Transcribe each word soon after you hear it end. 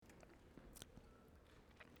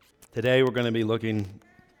Today we're going to be looking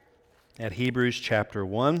at Hebrews chapter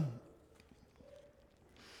 1,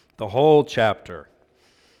 the whole chapter.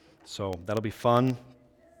 So that'll be fun.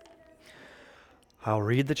 I'll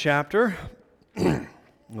read the chapter, and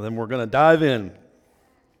then we're going to dive in.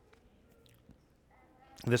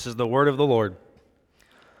 This is the word of the Lord.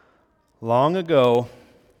 Long ago,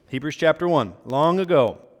 Hebrews chapter 1, long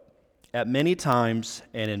ago, at many times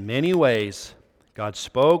and in many ways, God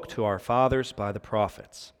spoke to our fathers by the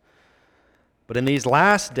prophets. But in these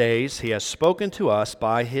last days, he has spoken to us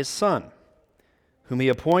by his Son, whom he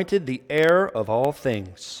appointed the heir of all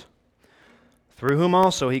things, through whom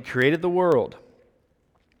also he created the world.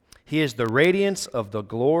 He is the radiance of the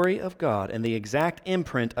glory of God and the exact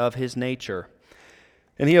imprint of his nature,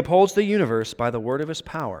 and he upholds the universe by the word of his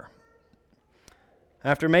power.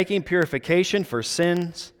 After making purification for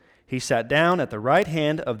sins, he sat down at the right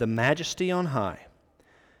hand of the Majesty on high,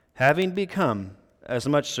 having become as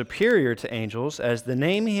much superior to angels as the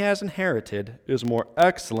name he has inherited is more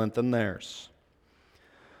excellent than theirs.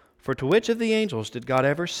 For to which of the angels did God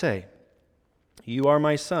ever say, "You are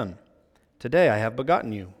my son, today I have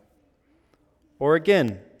begotten you"? Or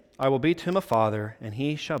again, "I will be to him a father, and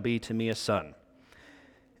he shall be to me a son"?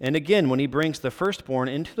 And again, when he brings the firstborn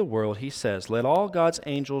into the world, he says, "Let all God's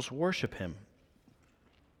angels worship him."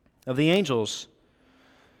 Of the angels,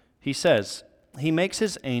 he says, "He makes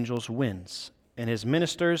his angels winds, and his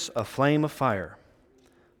ministers a flame of fire."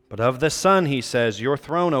 But of the Son, he says, "Your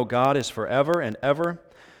throne, O God, is forever and ever.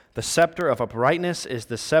 The scepter of uprightness is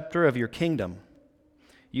the scepter of your kingdom.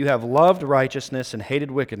 You have loved righteousness and hated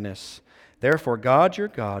wickedness. Therefore God, your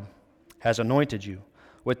God, has anointed you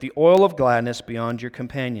with the oil of gladness beyond your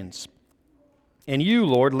companions. And you,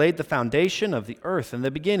 Lord, laid the foundation of the earth in the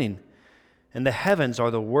beginning, and the heavens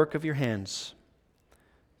are the work of your hands.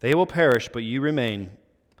 They will perish, but you remain.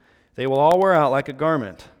 They will all wear out like a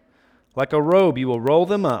garment. Like a robe you will roll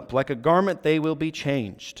them up. Like a garment they will be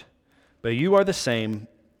changed. But you are the same,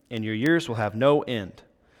 and your years will have no end.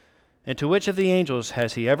 And to which of the angels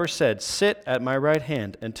has he ever said, "Sit at my right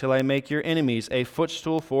hand until I make your enemies a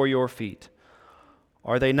footstool for your feet"?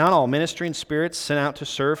 Are they not all ministering spirits sent out to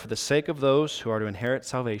serve for the sake of those who are to inherit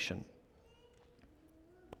salvation?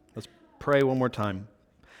 Let's pray one more time.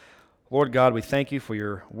 Lord God, we thank you for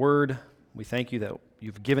your word. We thank you that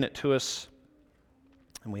you've given it to us,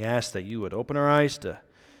 and we ask that you would open our eyes to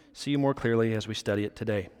see you more clearly as we study it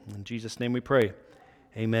today. In Jesus' name we pray.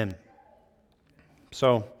 Amen.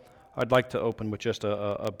 So, I'd like to open with just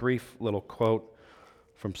a brief little quote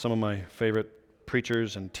from some of my favorite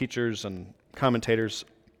preachers and teachers and commentators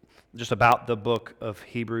just about the book of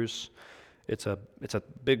Hebrews. It's a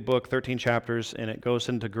big book, 13 chapters, and it goes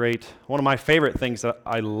into one of my favorite things that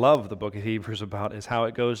I love the book of Hebrews about is how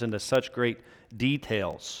it goes into such great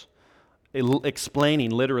details, explaining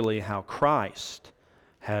literally how Christ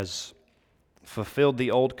has fulfilled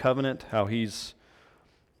the old covenant, how he's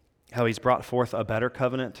brought forth a better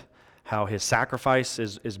covenant, how his sacrifice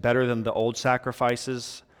is better than the old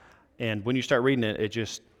sacrifices. And when you start reading it,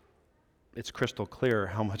 it's crystal clear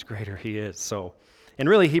how much greater he is. And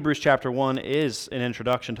really, Hebrews chapter 1 is an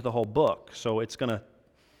introduction to the whole book. So we're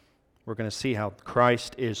going to see how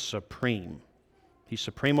Christ is supreme. He's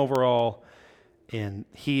supreme over all, and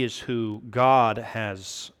he is who God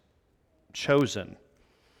has chosen,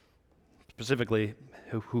 specifically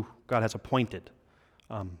who God has appointed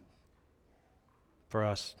for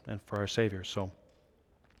us and for our Savior.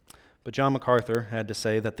 But John MacArthur had to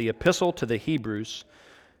say that the epistle to the Hebrews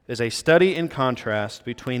is a study in contrast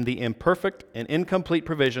between the imperfect and incomplete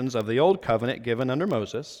provisions of the Old Covenant given under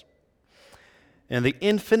Moses and the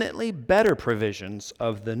infinitely better provisions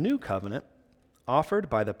of the New Covenant offered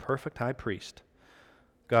by the perfect high priest,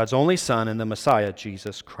 God's only Son and the Messiah,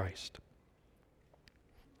 Jesus Christ.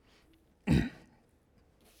 I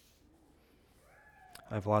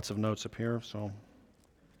have lots of notes up here, so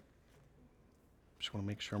just want to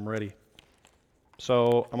make sure I'm ready.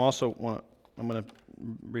 So I'm going to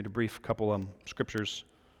read a brief couple scriptures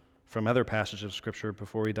from other passages of Scripture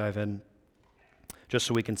before we dive in, just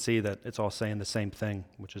so we can see that it's all saying the same thing,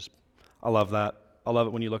 which is, I love that. I love it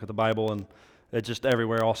when you look at the Bible and it's just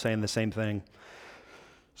everywhere all saying the same thing.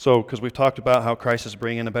 So, because we've talked about how Christ is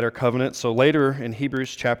bringing a better covenant, so later in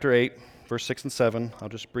Hebrews chapter 8, verse 6 and 7, I'll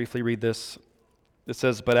just briefly read this. It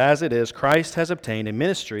says, "But as it is, Christ has obtained a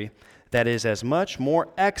ministry that is as much more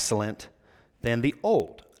excellent than the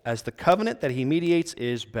old, as the covenant that he mediates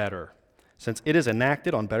is better, since it is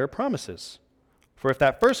enacted on better promises. For if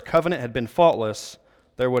that first covenant had been faultless,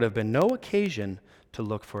 there would have been no occasion to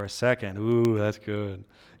look for a second." Ooh, that's good.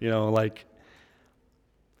 Like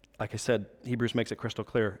I said, Hebrews makes it crystal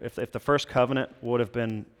clear. If the first covenant would have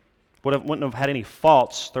been wouldn't have had any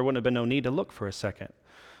faults, there wouldn't have been no need to look for a second,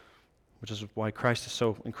 which is why Christ is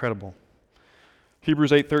so incredible.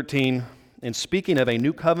 Hebrews 8:13, in speaking of a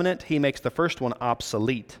new covenant, he makes the first one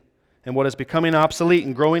obsolete, and what is becoming obsolete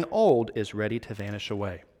and growing old is ready to vanish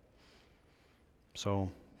away.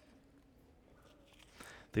 So,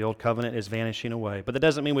 the old covenant is vanishing away. But that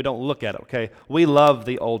doesn't mean we don't look at it, okay? We love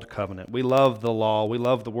the old covenant. We love the law. We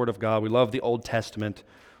love the Word of God. We love the Old Testament.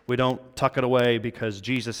 We don't tuck it away because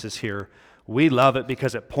Jesus is here. We love it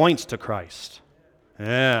because it points to Christ.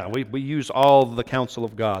 Yeah, we use all the counsel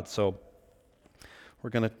of God. So we're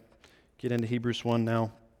going to get into Hebrews 1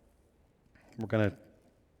 now. We're going to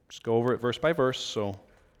just go over it verse by verse. So,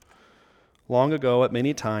 long ago, at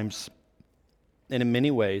many times and in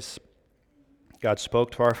many ways, God spoke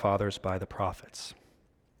to our fathers by the prophets.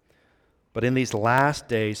 But in these last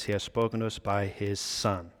days, he has spoken to us by his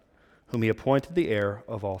Son, whom he appointed the heir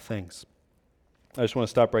of all things. I just want to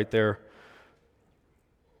stop right there.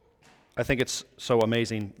 I think it's so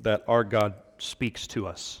amazing that our God speaks to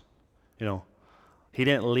us. You know, he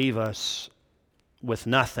didn't leave us with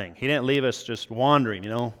nothing. He didn't leave us just wandering, you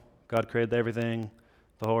know. God created everything,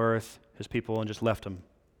 the whole earth, his people, and just left them.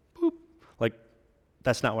 Boop. Like,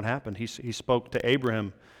 that's not what happened. He spoke to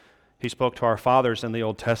Abraham. He spoke to our fathers in the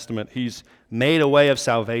Old Testament. He's made a way of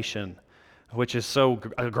salvation, which is so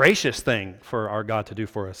a gracious thing for our God to do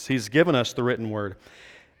for us. He's given us the written word,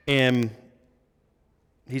 and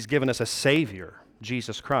he's given us a Savior,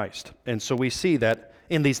 Jesus Christ. And so we see that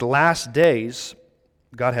in these last days,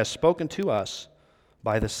 God has spoken to us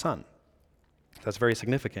by the Son. That's very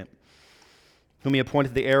significant. Whom he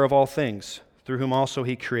appointed the heir of all things, through whom also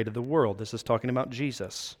he created the world. This is talking about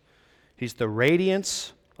Jesus. He's the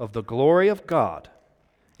radiance of the glory of God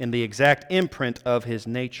in the exact imprint of his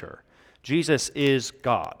nature. Jesus is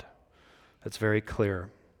God. That's very clear.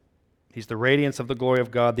 He's the radiance of the glory of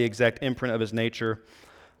God, the exact imprint of his nature.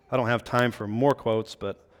 I don't have time for more quotes,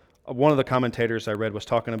 but one of the commentators I read was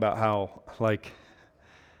talking about how, like,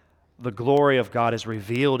 the glory of God is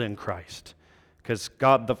revealed in Christ. Because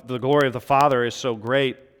God, the glory of the Father is so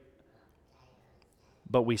great,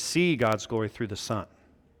 but we see God's glory through the Son,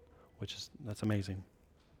 that's amazing.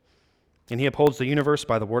 And he upholds the universe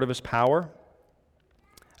by the word of his power.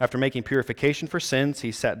 After making purification for sins,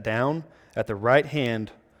 he sat down at the right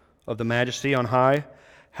hand of the Majesty on high,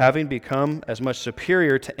 having become as much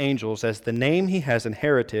superior to angels as the name he has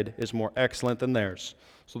inherited is more excellent than theirs.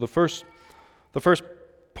 So the first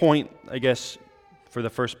point, I guess, for the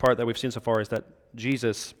first part that we've seen so far is that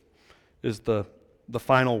Jesus is the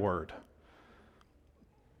final word,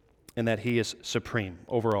 and that he is supreme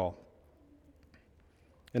overall.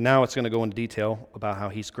 And now it's going to go into detail about how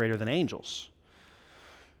he's greater than angels.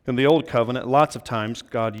 In the Old Covenant, lots of times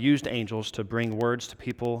God used angels to bring words to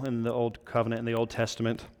people in the Old Covenant, in the Old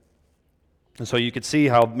Testament. And so you could see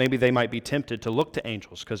how maybe they might be tempted to look to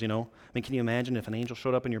angels, because, can you imagine if an angel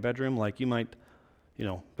showed up in your bedroom? Like, you might,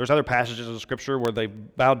 there's other passages of Scripture where they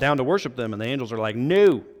bowed down to worship them, and the angels are like,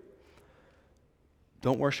 no,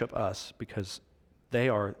 don't worship us, because they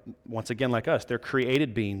are, once again, like us. They're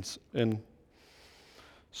created beings. And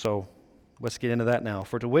so let's get into that now.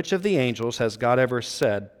 For to which of the angels did God ever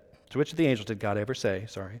say,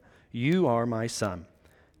 you are my son,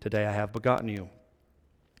 today I have begotten you?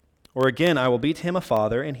 Or again, I will be to him a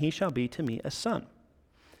father, and he shall be to me a son.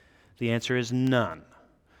 The answer is none.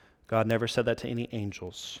 God never said that to any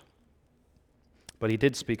angels. But he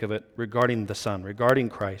did speak of it regarding the Son, regarding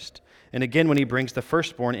Christ. And again, when he brings the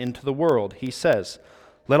firstborn into the world, he says,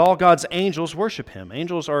 let all God's angels worship him.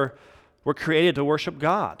 Angels were created to worship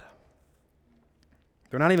God.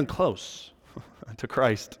 They're not even close to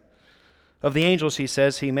Christ. Of the angels, he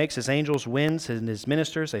says, he makes his angels winds and his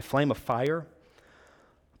ministers a flame of fire.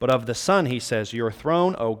 But of the Son, he says, your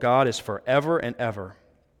throne, O God, is forever and ever.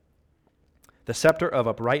 The scepter of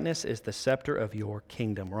uprightness is the scepter of your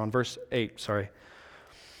kingdom. We're on verse 8, sorry.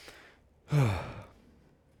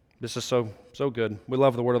 This is so good. We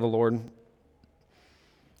love the word of the Lord.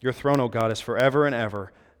 Your throne, O God, is forever and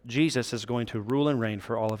ever. Jesus is going to rule and reign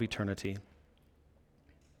for all of eternity.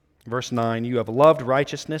 Verse 9, you have loved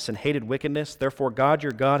righteousness and hated wickedness. Therefore, God,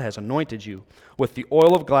 your God, has anointed you with the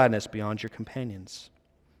oil of gladness beyond your companions.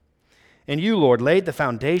 And you, Lord, laid the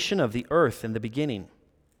foundation of the earth in the beginning.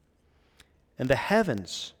 And the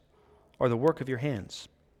heavens are the work of your hands.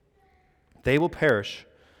 They will perish,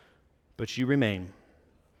 but you remain.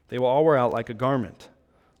 They will all wear out like a garment.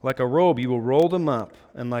 Like a robe, you will roll them up,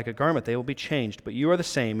 and like a garment, they will be changed. But you are the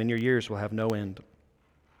same, and your years will have no end.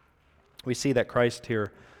 We see that Christ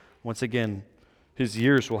here, once again, his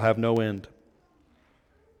years will have no end.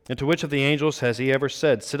 And to which of the angels has he ever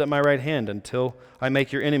said, 'Sit at my right hand until I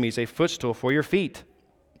make your enemies a footstool for your feet'?"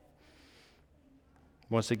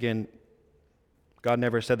 Once again, God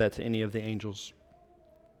never said that to any of the angels.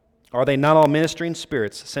 "Are they not all ministering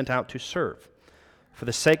spirits sent out to serve for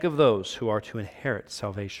the sake of those who are to inherit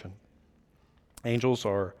salvation?" Angels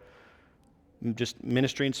are just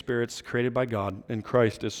ministering spirits created by God, and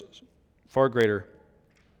Christ is far greater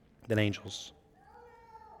than angels.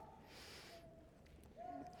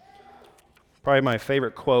 Probably my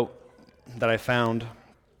favorite quote that I found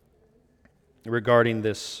regarding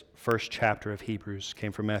this first chapter of Hebrews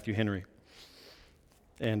came from Matthew Henry.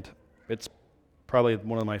 And it's probably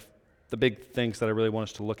one of the big things that I really want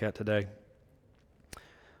us to look at today.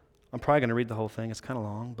 I'm probably going to read the whole thing. It's kind of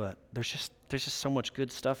long, but there's just so much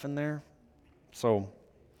good stuff in there. So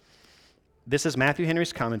this is Matthew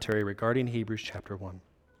Henry's commentary regarding Hebrews chapter 1.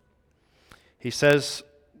 He says,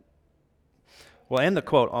 and the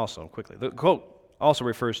quote also, quickly. The quote also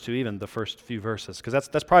refers to even the first few verses, because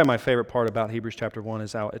that's probably my favorite part about Hebrews chapter 1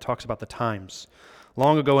 is how it talks about the times.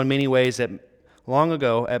 Long ago, at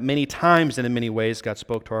many times and in many ways, God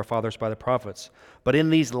spoke to our fathers by the prophets. But in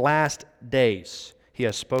these last days, He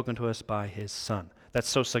has spoken to us by His Son. That's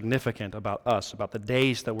so significant about us, about the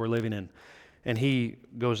days that we're living in. And he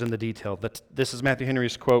goes into detail. This is Matthew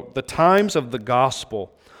Henry's quote: "The times of the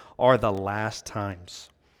gospel are the last times.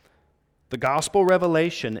 The gospel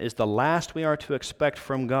revelation is the last we are to expect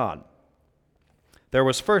from God. There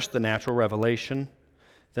was first the natural revelation,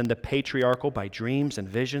 then the patriarchal by dreams and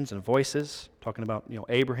visions and voices," talking about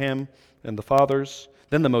Abraham and the fathers.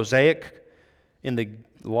 Then the Mosaic in the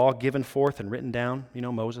law given forth and written down.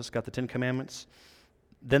 Moses got the 10 Commandments.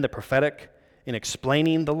 Then the prophetic in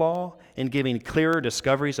explaining the law and giving clearer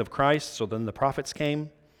discoveries of Christ. So then the prophets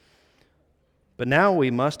came. But now we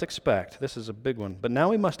must expect, this is a big one, but now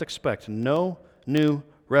we must expect no new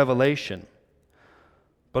revelation,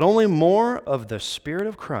 but only more of the Spirit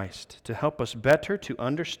of Christ to help us better to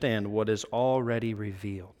understand what is already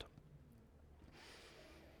revealed.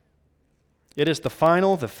 It is the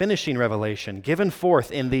finishing revelation given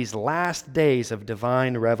forth in these last days of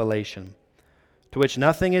divine revelation, to which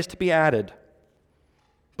nothing is to be added,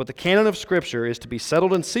 but the canon of Scripture is to be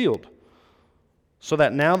settled and sealed, so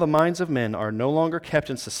that now the minds of men are no longer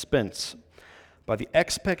kept in suspense by the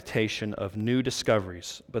expectation of new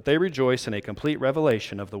discoveries, but they rejoice in a complete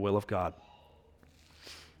revelation of the will of God."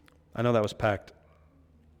 I know that was packed.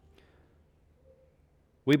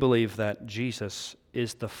 We believe that Jesus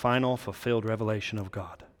is the final fulfilled revelation of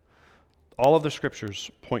God. All of the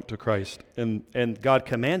Scriptures point to Christ, and God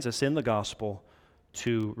commands us in the gospel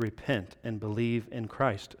to repent and believe in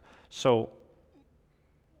Christ. So,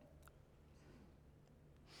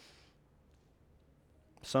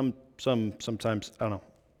 sometimes, I don't know.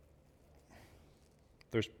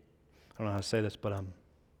 I don't know how to say this, but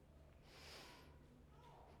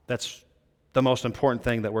that's the most important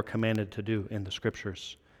thing that we're commanded to do in the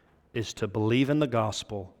Scriptures, is to believe in the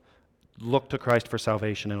gospel, look to Christ for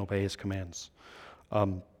salvation, and obey His commands.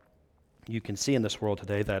 You can see in this world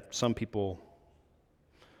today that some people,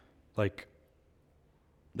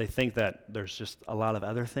 they think that there's just a lot of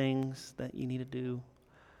other things that you need to do.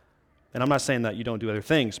 And I'm not saying that you don't do other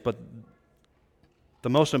things, but the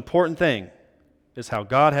most important thing is how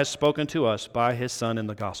God has spoken to us by His Son in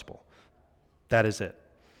the gospel. That is it.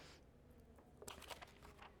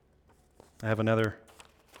 I have another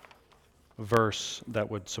verse that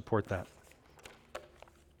would support that.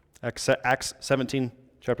 Acts 17,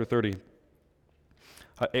 chapter 30.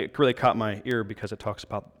 It really caught my ear because it talks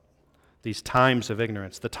about these times of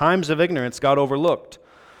ignorance. The times of ignorance God overlooked,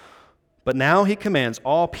 but now He commands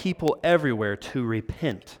all people everywhere to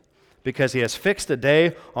repent, because He has fixed a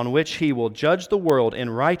day on which He will judge the world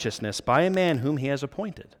in righteousness by a man whom He has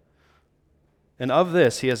appointed. And of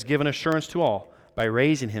this He has given assurance to all by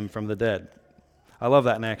raising Him from the dead. I love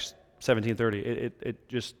that in Acts 17:30. It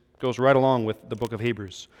just goes right along with the book of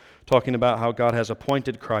Hebrews, talking about how God has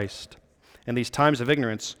appointed Christ. And these times of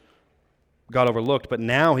ignorance God overlooked, but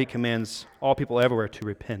now He commands all people everywhere to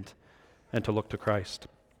repent and to look to Christ.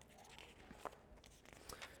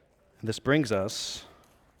 And this brings us,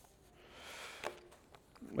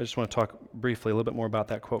 I just want to talk briefly a little bit more about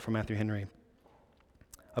that quote from Matthew Henry,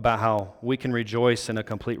 about how we can rejoice in a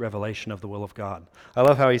complete revelation of the will of God. I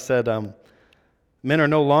love how he said, men are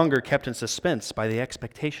no longer kept in suspense by the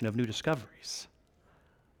expectation of new discoveries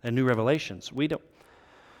and new revelations. We don't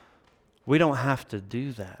have to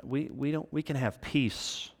do that. We can have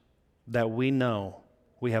peace that we know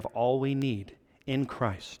we have all we need in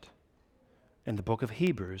Christ. In the book of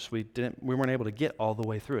Hebrews, we weren't able to get all the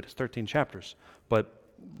way through it. It's 13 chapters, but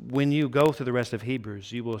when you go through the rest of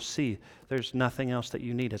Hebrews, you will see there's nothing else that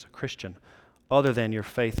you need as a Christian other than your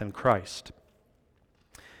faith in Christ.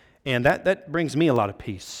 And that brings me a lot of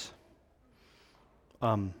peace.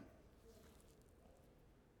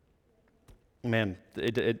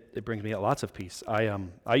 It brings me lots of peace.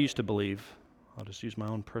 I used to believe, I'll just use my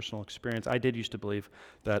own personal experience, I did used to believe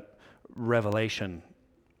that revelation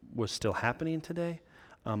was still happening today.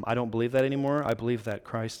 I don't believe that anymore. I believe that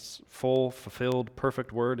Christ's full, fulfilled,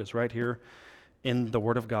 perfect word is right here in the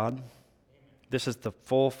Word of God. This is the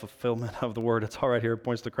full fulfillment of the word. It's all right here. It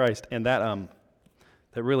points to Christ. And that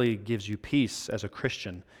really gives you peace as a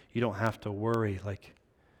Christian. You don't have to worry, like,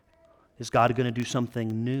 is God going to do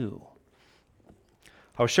something new?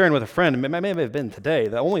 I was sharing with a friend, it may have been today,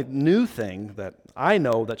 the only new thing that I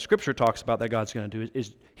know that Scripture talks about that God's going to do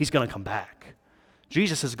is He's going to come back.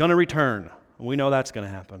 Jesus is going to return. We know that's going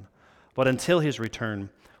to happen. But until His return,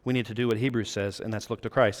 we need to do what Hebrews says, and that's look to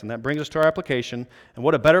Christ. And that brings us to our application. And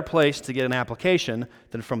what a better place to get an application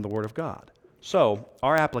than from the Word of God. So,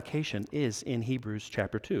 our application is in Hebrews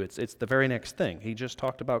chapter 2. It's the very next thing. He just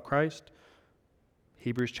talked about Christ,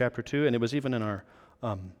 Hebrews chapter 2, and it was even in our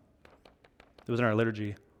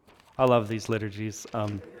liturgy. I love these liturgies.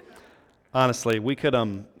 Honestly, we could,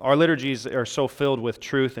 our liturgies are so filled with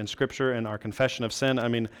truth and Scripture and our confession of sin. I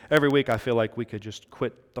mean, every week I feel like we could just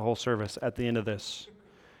quit the whole service at the end of this.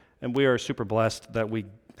 And we are super blessed that we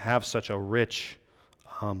have such a rich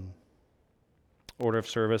order of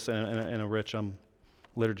service and a rich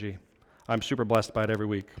liturgy. I'm super blessed by it every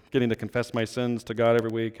week. Getting to confess my sins to God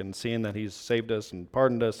every week and seeing that He's saved us and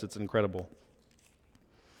pardoned us, it's incredible.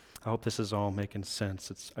 I hope this is all making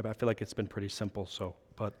sense. I feel like it's been pretty simple,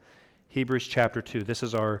 but Hebrews chapter 2, this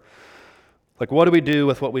is our, what do we do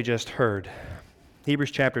with what we just heard?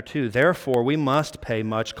 Hebrews chapter 2, therefore we must pay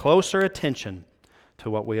much closer attention to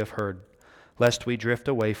what we have heard, lest we drift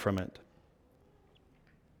away from it.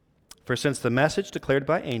 For since the message declared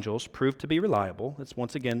by angels proved to be reliable, it's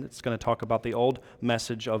going to talk about the old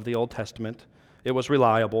message of the Old Testament. It was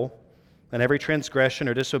reliable, and every transgression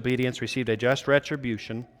or disobedience received a just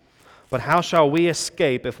retribution. But how shall we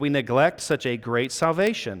escape if we neglect such a great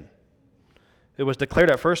salvation? It was declared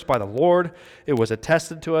at first by the Lord. It was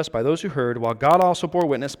attested to us by those who heard, while God also bore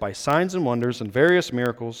witness by signs and wonders and various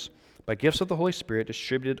miracles, by gifts of the Holy Spirit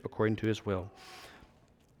distributed according to His will.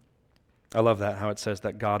 I love that, how it says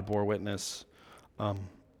that God bore witness.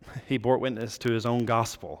 He bore witness to His own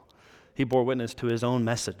gospel. He bore witness to His own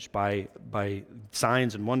message by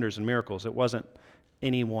signs and wonders and miracles. It wasn't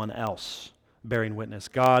anyone else bearing witness.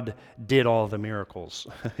 God did all the miracles.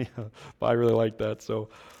 I really like that.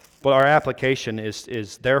 But our application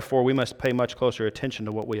is therefore we must pay much closer attention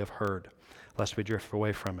to what we have heard, lest we drift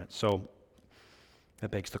away from it. So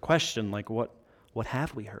that begs the question, what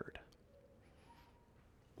have we heard?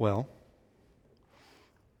 Well,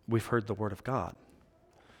 we've heard the Word of God.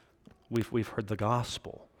 We've heard the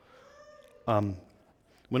gospel.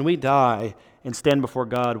 When we die and stand before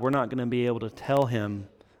God, we're not going to be able to tell Him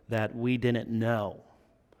that we didn't know.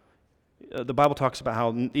 The Bible talks about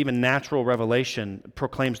how even natural revelation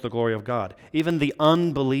proclaims the glory of God. Even the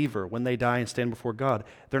unbeliever, when they die and stand before God,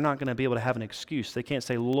 they're not going to be able to have an excuse. They can't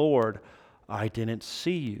say, Lord, I didn't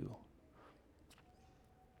see you.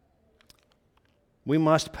 We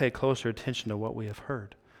must pay closer attention to what we have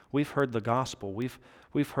heard. We've heard the gospel. We've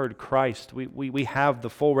heard Christ. We have the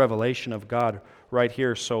full revelation of God right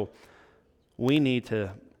here. So we need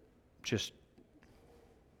to just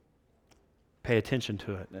pay attention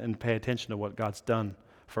to it and pay attention to what God's done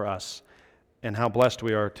for us and how blessed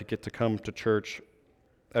we are to get to come to church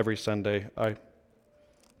every Sunday.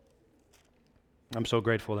 I'm so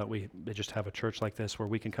grateful that we just have a church like this where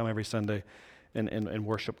we can come every Sunday and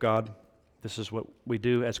worship God. This is what we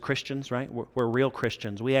do as Christians, right? We're real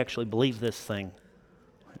Christians. We actually believe this thing.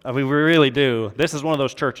 I mean, we really do. This is one of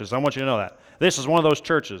those churches. I want you to know that. This is one of those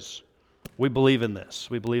churches. We believe in this.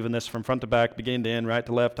 We believe in this from front to back, beginning to end, right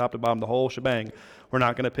to left, top to bottom, the whole shebang. We're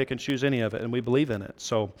not going to pick and choose any of it, and we believe in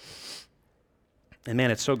it. And man,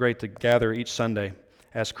 it's so great to gather each Sunday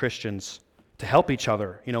as Christians to help each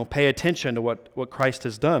other, pay attention to what Christ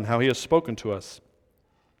has done, how He has spoken to us.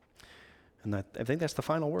 And I think that's the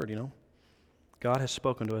final word, God has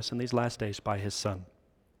spoken to us in these last days by His Son.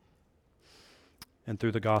 And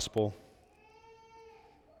through the gospel.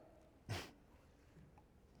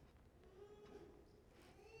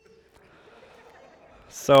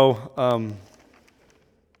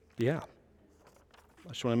 Yeah. I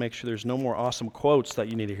just want to make sure there's no more awesome quotes that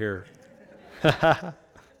you need to hear.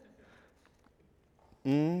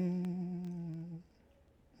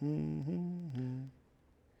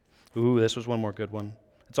 Ooh, this was one more good one.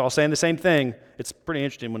 It's all saying the same thing. It's pretty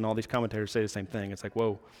interesting when all these commentators say the same thing. It's like,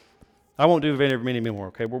 whoa. I won't do many anymore,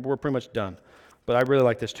 okay? We're pretty much done. But I really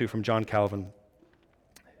like this too from John Calvin.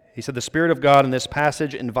 He said, the Spirit of God in this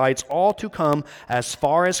passage invites all to come as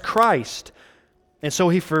far as Christ, and so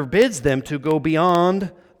he forbids them to go beyond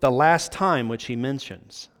the last time which he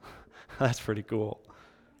mentions. That's pretty cool.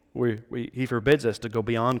 He forbids us to go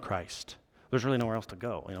beyond Christ. There's really nowhere else to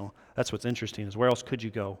go, you know. That's what's interesting, is where else could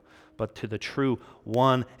you go but to the true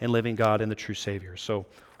one and living God and the true Savior. So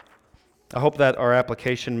I hope that our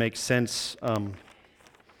application makes sense.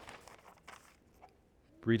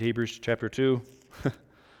 Read Hebrews chapter 2.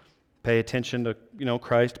 Pay attention to,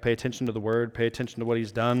 Christ. Pay attention to the Word. Pay attention to what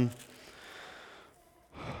He's done.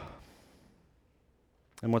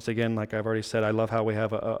 And once again, like I've already said, I love how we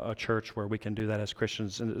have a church where we can do that as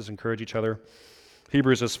Christians and is encourage each other.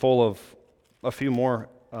 Hebrews is full of a few more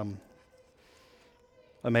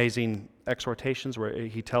amazing exhortations where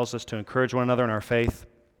he tells us to encourage one another in our faith.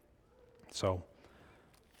 So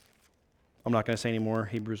I'm not going to say any more.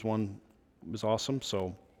 Hebrews 1 was awesome.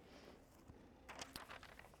 So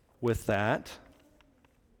with that,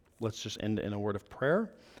 let's just end in a word of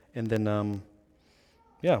prayer. And then,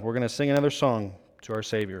 we're going to sing another song to our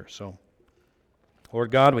Savior. So,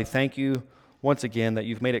 Lord God, we thank you once again that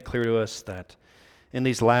you've made it clear to us that in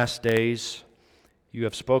these last days, you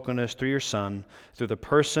have spoken to us through your Son, through the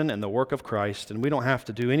person and the work of Christ, and we don't have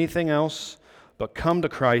to do anything else but come to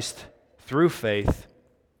Christ through faith.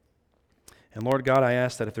 And Lord God, I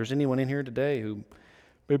ask that if there's anyone in here today who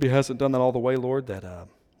maybe hasn't done that all the way, Lord, that,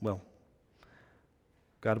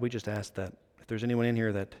 God, we just ask that if there's anyone in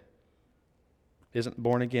here that isn't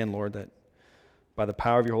born again, Lord, that by the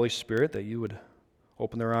power of your Holy Spirit, that you would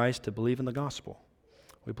open their eyes to believe in the gospel.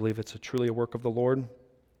 We believe it's truly a work of the Lord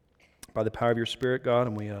by the power of your Spirit, God,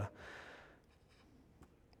 and we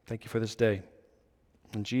thank you for this day.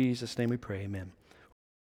 In Jesus' name we pray, amen.